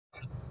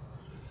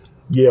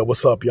Yeah,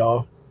 what's up,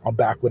 y'all? I'm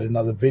back with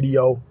another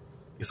video.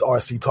 It's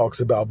RC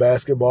Talks About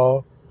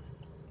Basketball.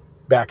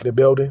 Back in the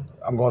building.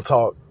 I'm going to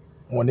talk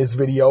on this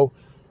video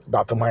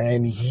about the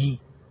Miami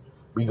Heat.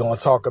 We're going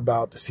to talk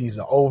about the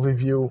season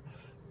overview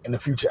and the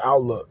future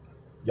outlook.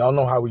 Y'all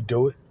know how we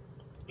do it.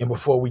 And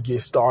before we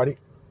get started,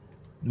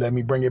 let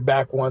me bring it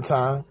back one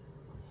time.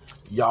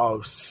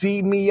 Y'all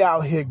see me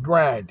out here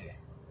grinding.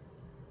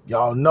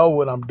 Y'all know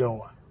what I'm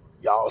doing.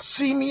 Y'all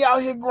see me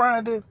out here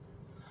grinding.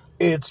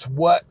 It's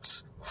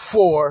what's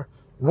for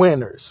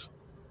winners.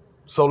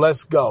 So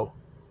let's go.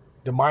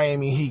 The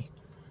Miami Heat,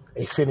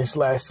 they finished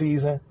last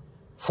season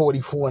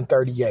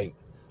 44-38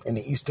 in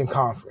the Eastern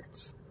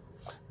Conference.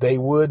 They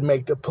would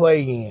make the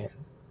play-in.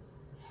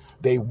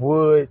 They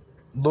would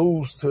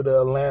lose to the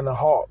Atlanta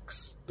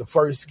Hawks the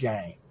first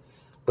game,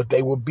 but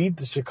they would beat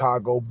the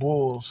Chicago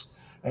Bulls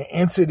and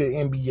enter the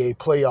NBA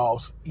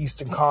playoffs,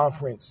 Eastern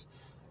Conference,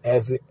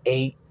 as an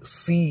 8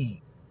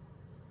 seed.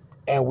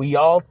 And we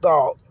all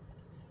thought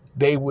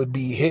they would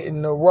be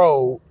hitting the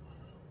road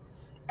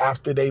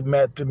after they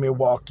met the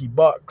Milwaukee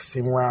Bucks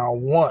in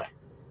round 1.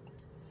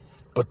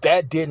 But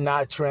that did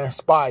not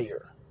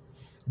transpire.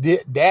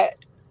 That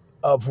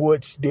of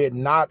which did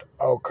not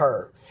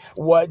occur.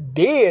 What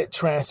did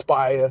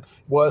transpire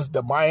was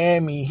the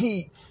Miami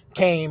Heat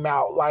came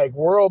out like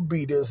world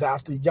beaters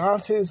after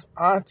Giannis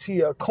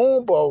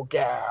Antetokounmpo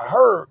got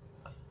hurt.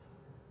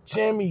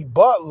 Jimmy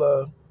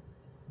Butler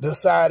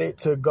decided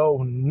to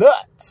go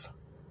nuts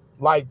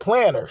like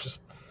planners.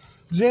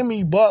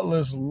 Jimmy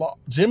Butler,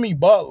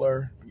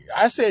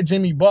 I said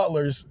Jimmy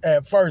Butler's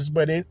at first,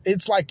 but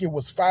it's like it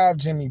was 5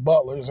 Jimmy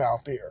Butlers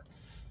out there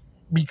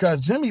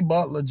because Jimmy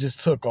Butler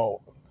just took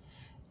over.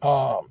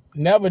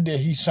 Never did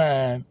he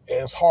shine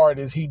as hard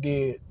as he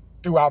did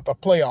throughout the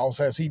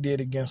playoffs as he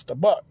did against the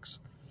Bucks.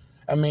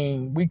 I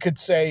mean, we could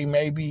say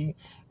maybe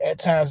at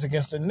times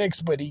against the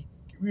Knicks, but he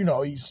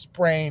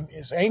sprained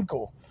his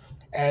ankle.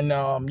 And,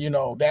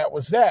 that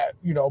was that,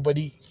 but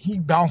he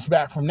bounced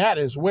back from that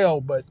as well.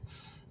 But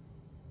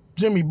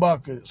Jimmy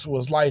Buckets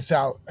was lights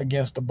out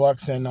against the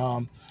Bucks,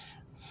 and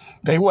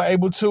they were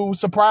able to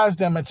surprise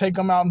them and take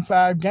them out in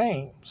 5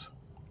 games.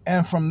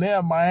 And from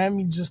there,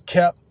 Miami just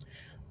kept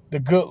the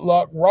good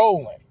luck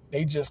rolling.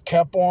 They just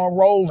kept on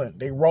rolling.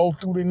 They rolled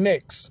through the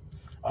Knicks.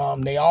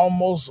 They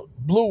almost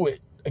blew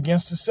it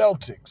against the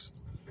Celtics.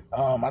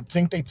 I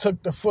think they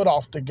took the foot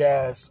off the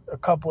gas a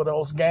couple of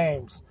those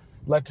games,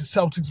 let the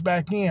Celtics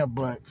back in,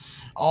 but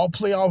all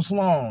playoffs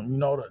long,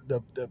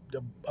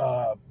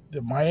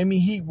 the Miami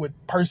Heat would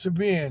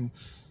persevere and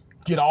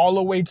get all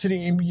the way to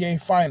the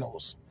NBA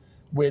Finals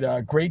with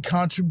great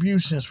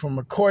contributions from,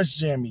 of course,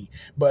 Jimmy,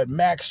 but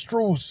Max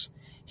Strus,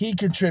 he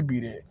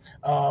contributed.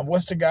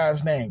 What's the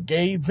guy's name?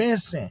 Gabe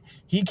Vincent,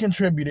 he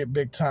contributed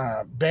big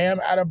time. Bam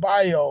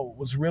Adebayo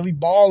was really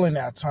balling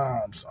at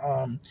times.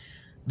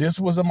 This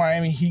was a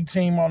Miami Heat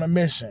team on a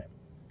mission.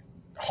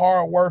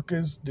 Hard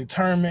workers,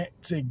 determined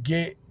to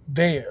get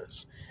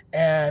theirs.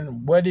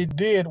 And what it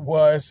did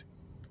was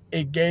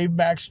it gave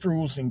Max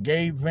Strus and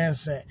Gabe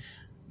Vincent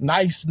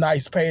nice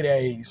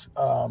paydays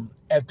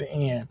at the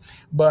end.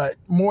 But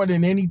more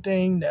than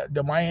anything,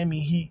 the Miami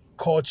Heat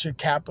culture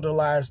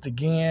capitalized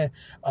again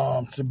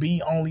to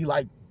be only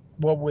like,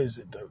 what was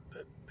it,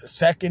 the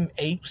second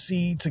 8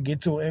 seed to get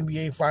to an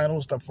NBA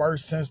Finals, the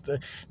first since the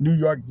New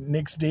York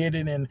Knicks did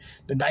it in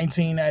the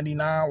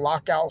 1999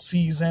 lockout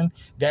season.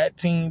 That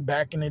team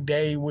back in the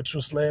day, which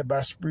was led by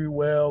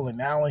Sprewell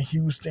and Allen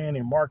Houston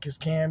and Marcus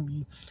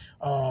Camby,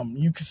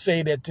 you could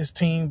say that this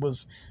team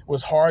was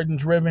hard and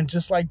driven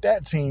just like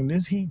that team.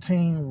 This Heat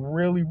team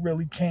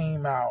really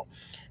came out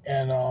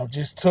and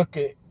just took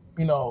it,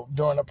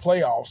 during the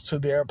playoffs to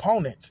their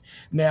opponents.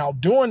 Now,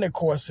 during the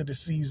course of the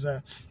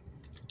season,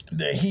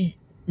 the Heat,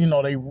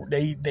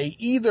 they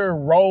either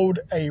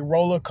rode a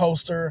roller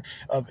coaster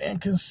of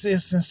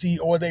inconsistency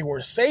or they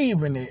were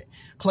saving it.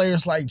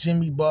 Players like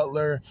Jimmy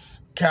Butler,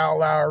 Kyle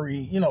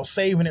Lowry,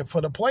 saving it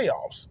for the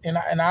playoffs. And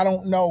I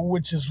don't know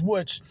which is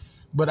which,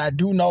 but I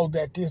do know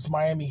that this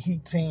Miami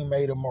Heat team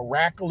made a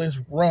miraculous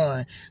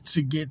run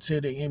to get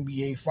to the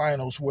NBA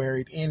Finals where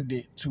it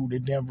ended to the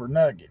Denver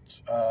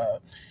Nuggets.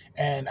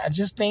 And I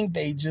just think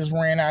they just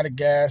ran out of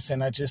gas,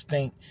 and I just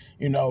think,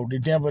 the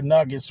Denver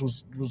Nuggets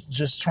was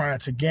just trying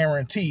to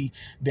guarantee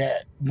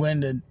that when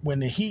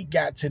the Heat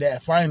got to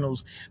that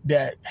finals,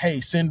 that,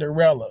 hey,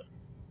 Cinderella,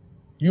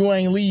 you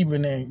ain't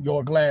leaving in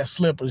your glass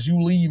slippers,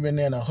 you leaving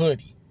in a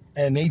hoodie.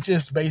 And they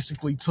just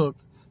basically took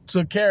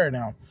care of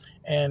them.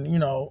 And,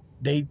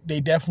 they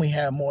definitely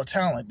had more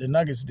talent. The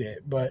Nuggets did.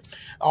 But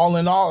all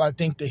in all, I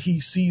think the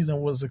Heat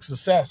season was a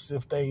success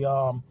if they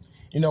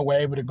were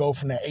able to go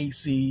from the 8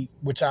 seed,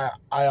 which I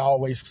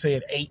always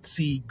said 8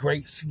 seed,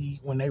 great seed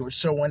when they were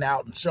showing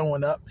out and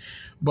showing up.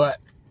 But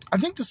I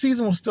think the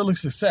season was still a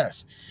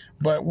success.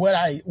 But what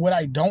I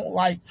don't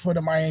like for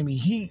the Miami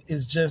Heat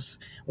is just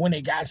when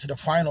they got to the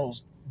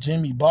finals,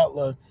 Jimmy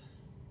Butler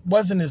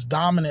wasn't as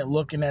dominant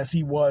looking as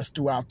he was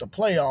throughout the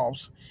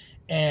playoffs.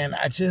 And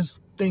I just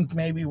think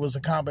maybe it was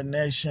a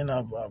combination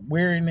of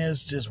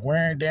weariness, just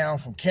wearing down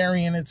from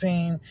carrying the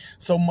team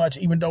so much,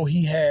 even though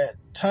he had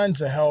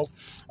tons of help.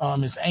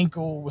 His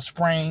ankle was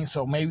sprained,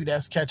 so maybe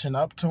that's catching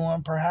up to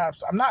him,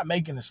 perhaps. I'm not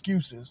making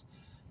excuses.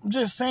 I'm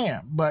just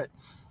saying. But,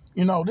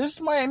 this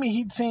Miami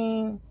Heat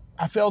team,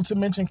 I failed to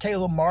mention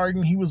Caleb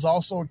Martin. He was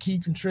also a key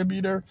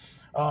contributor.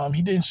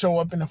 He didn't show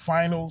up in the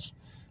finals.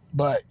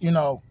 But, end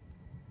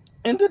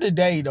of the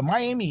day, the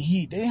Miami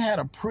Heat, they had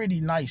a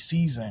pretty nice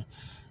season.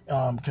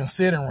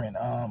 Considering,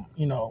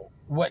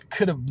 what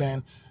could have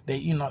been.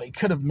 They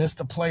could have missed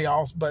the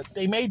playoffs, but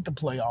they made the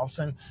playoffs.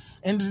 And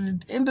at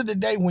the end of the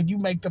day, when you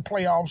make the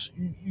playoffs,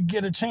 you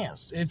get a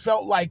chance. It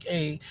felt like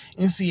a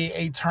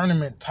NCAA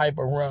tournament type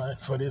of run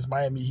for this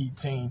Miami Heat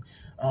team.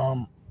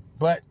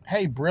 But,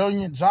 hey,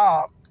 brilliant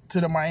job to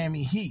the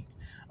Miami Heat.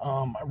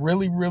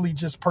 Really, really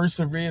just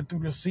persevered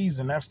through the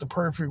season. That's the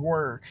perfect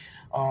word.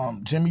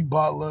 Jimmy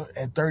Butler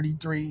at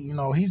 33,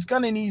 he's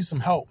going to need some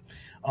help.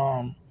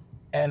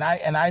 And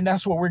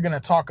that's what we're going to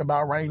talk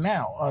about right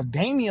now.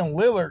 Damian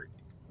Lillard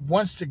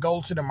wants to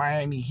go to the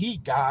Miami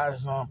Heat,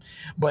 guys.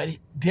 But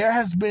there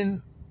has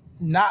been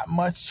not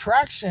much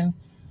traction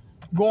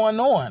going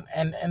on.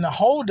 And the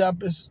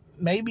holdup is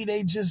maybe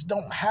they just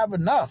don't have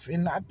enough.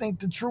 And I think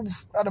the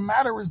truth of the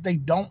matter is they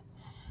don't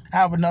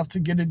have enough to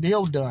get a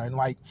deal done.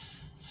 Like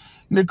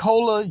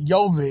Nikola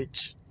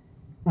Jovic,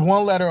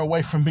 one letter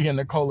away from being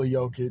Nikola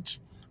Jokic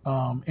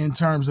in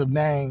terms of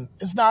name.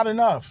 It's not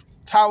enough.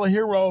 Tyler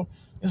Hero,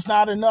 it's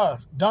not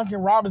enough.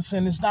 Duncan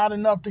Robinson, it's not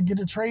enough to get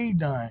a trade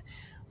done.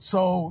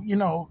 So,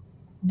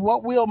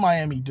 what will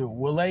Miami do?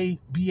 Will they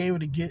be able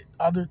to get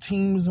other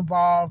teams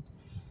involved?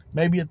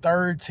 Maybe a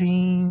third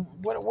team?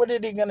 What are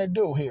they going to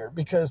do here?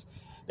 Because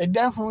they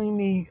definitely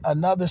need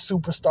another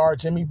superstar.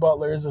 Jimmy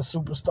Butler is a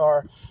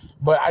superstar,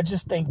 but I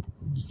just think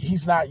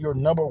he's not your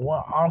number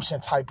one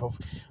option type of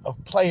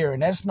player,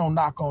 and that's no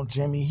knock on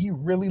Jimmy. He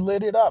really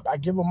lit it up. I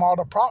give him all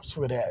the props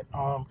for that.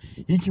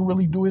 He can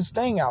really do his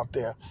thing out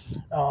there.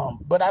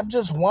 But I'm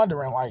just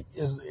wondering,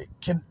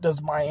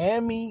 does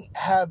Miami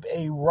have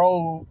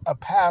a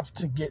path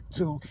to get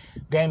to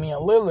Damian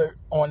Lillard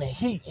on the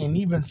Heat? And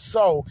even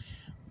so,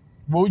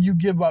 will you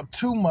give up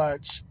too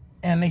much?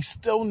 And they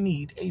still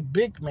need a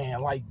big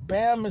man. Like,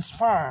 Bam is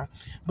fine,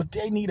 but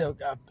they need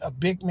a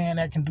big man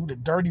that can do the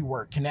dirty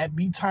work. Can that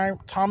be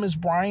Thomas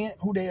Bryant,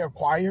 who they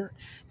acquired?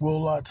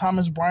 Will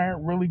Thomas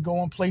Bryant really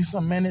go and play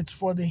some minutes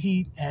for the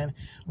Heat? And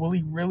will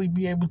he really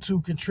be able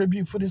to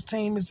contribute for this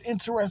team? It's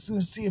interesting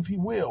to see if he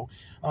will.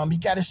 He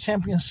got his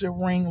championship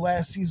ring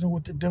last season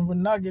with the Denver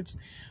Nuggets,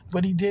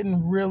 but he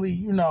didn't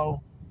really,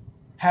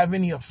 have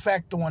any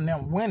effect on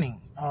them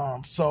winning.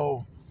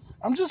 So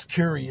I'm just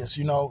curious,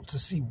 to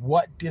see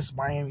what this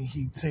Miami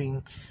Heat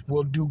team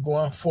will do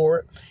going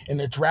forward. In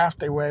the draft,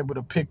 they were able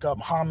to pick up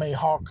Jaime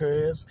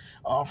Jaquez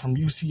from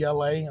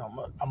UCLA.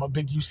 I'm a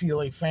big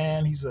UCLA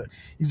fan. He's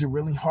a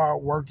really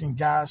hard-working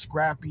guy,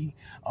 scrappy,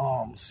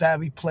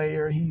 savvy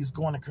player. He's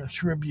going to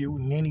contribute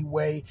in any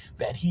way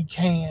that he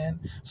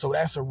can. So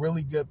that's a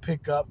really good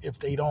pickup if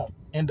they don't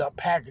end up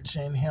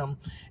packaging him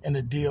in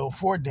a deal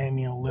for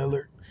Damian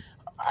Lillard.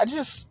 I'm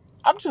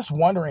just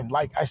wondering,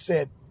 like I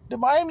said, the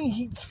Miami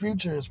Heat's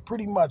future is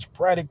pretty much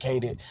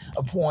predicated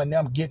upon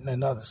them getting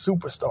another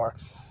superstar.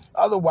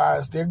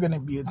 Otherwise, they're going to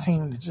be a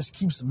team that just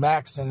keeps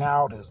maxing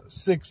out as a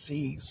 6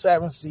 seed,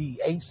 7 seed,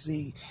 8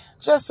 seed,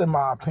 just in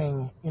my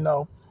opinion.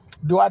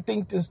 Do I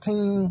think this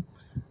team,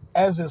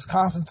 as it's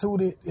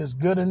constituted, is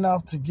good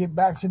enough to get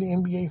back to the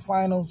NBA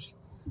Finals?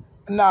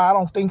 No, I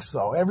don't think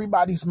so.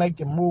 Everybody's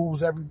making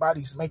moves.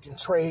 Everybody's making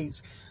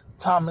trades.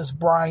 Thomas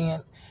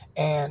Bryant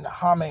and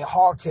Jaime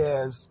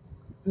Jaquez,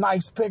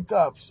 nice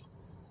pickups.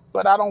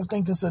 But I don't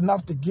think it's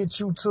enough to get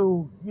you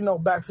to,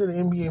 back to the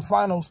NBA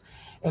Finals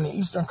in the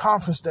Eastern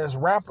Conference that's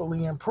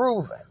rapidly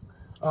improving.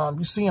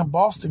 You're seeing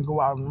Boston go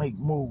out and make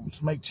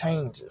moves, make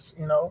changes,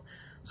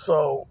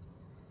 So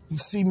you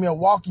see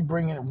Milwaukee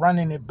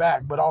running it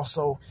back, but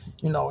also,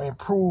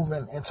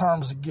 improving in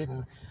terms of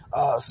getting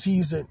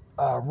seasoned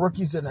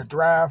rookies in the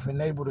draft and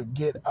able to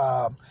get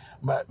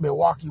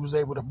Milwaukee was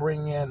able to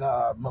bring in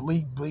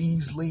Malik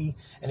Beasley,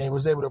 and they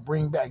was able to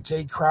bring back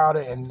Jay Crowder,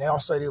 and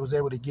also they was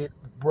able to get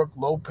Brook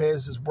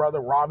Lopez, his brother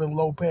Robin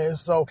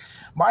Lopez. So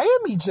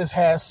Miami just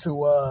has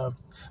to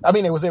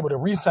they was able to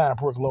re-sign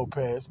Brook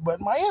Lopez, but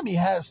Miami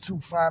has to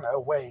find a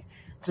way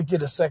to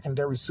get a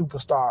secondary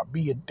superstar,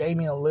 be it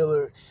Damian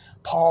Lillard,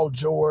 Paul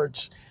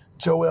George,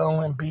 Joel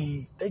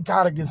Embiid. They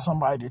got to get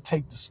somebody to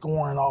take the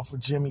scoring off of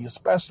Jimmy,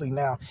 especially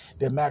now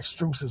that Max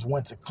Strus has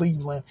went to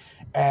Cleveland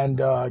and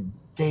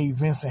Gabe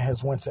Vincent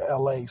has went to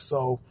L.A.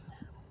 So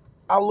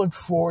I look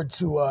forward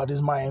to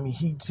this Miami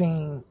Heat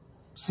team,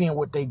 seeing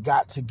what they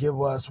got to give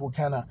us,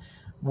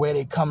 where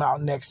they come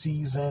out next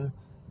season.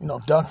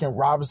 Duncan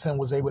Robinson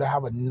was able to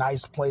have a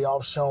nice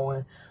playoff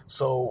showing.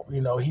 So,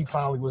 he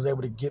finally was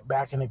able to get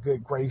back in the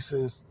good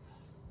graces.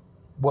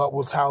 What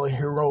will Tyler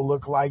Hero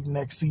look like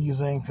next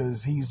season?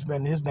 Because his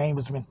name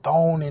has been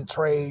thrown in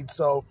trade.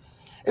 So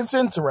it's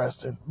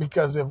interesting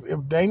because if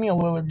Damian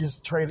Lillard gets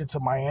traded to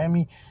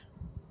Miami,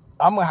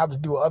 I'm going to have to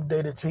do an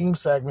updated team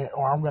segment,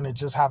 or I'm going to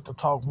just have to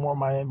talk more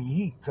Miami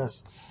Heat,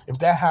 because if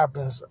that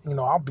happens,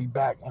 I'll be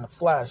back in the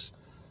flesh.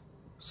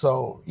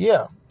 So,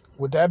 yeah,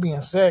 with that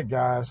being said,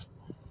 guys,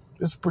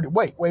 this is pretty...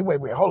 Wait,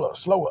 hold up,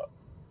 slow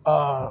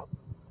up.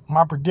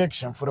 My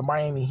prediction for the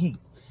Miami Heat.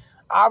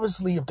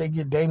 Obviously, if they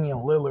get Damian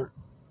Lillard,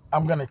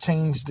 I'm going to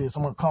change this.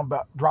 I'm going to come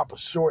back, drop a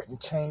short, and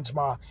change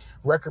my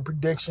record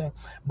prediction.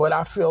 But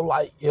I feel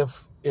like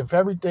if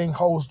everything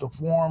holds the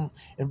form,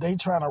 if they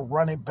trying to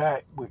run it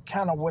back with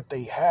kind of what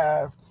they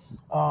have,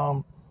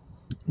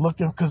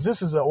 looking, because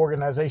this is an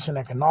organization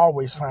that can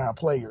always find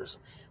players.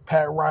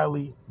 Pat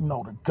Riley,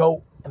 the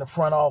GOAT in the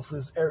front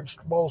office, Eric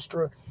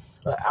Spoelstra,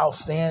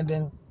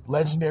 outstanding,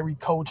 legendary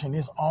coach in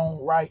his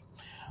own right.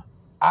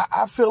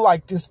 I feel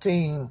like this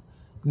team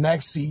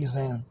next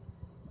season,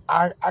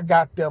 I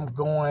got them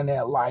going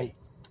at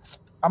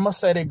I'm going to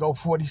say they go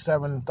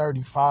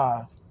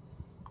 47-35, a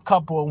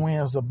couple of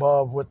wins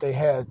above what they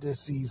had this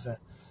season.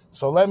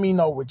 So let me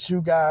know what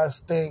you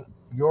guys think,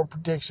 your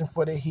prediction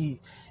for the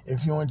Heat.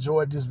 If you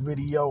enjoyed this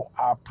video,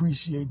 I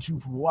appreciate you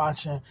for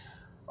watching.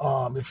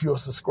 If you're a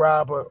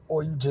subscriber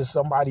or you just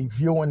somebody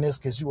viewing this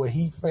because you're a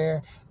Heat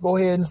fan, go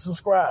ahead and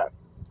subscribe.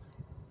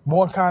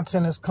 More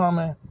content is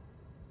coming.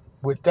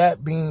 With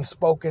that being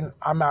spoken,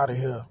 I'm out of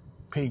here.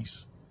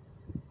 Peace.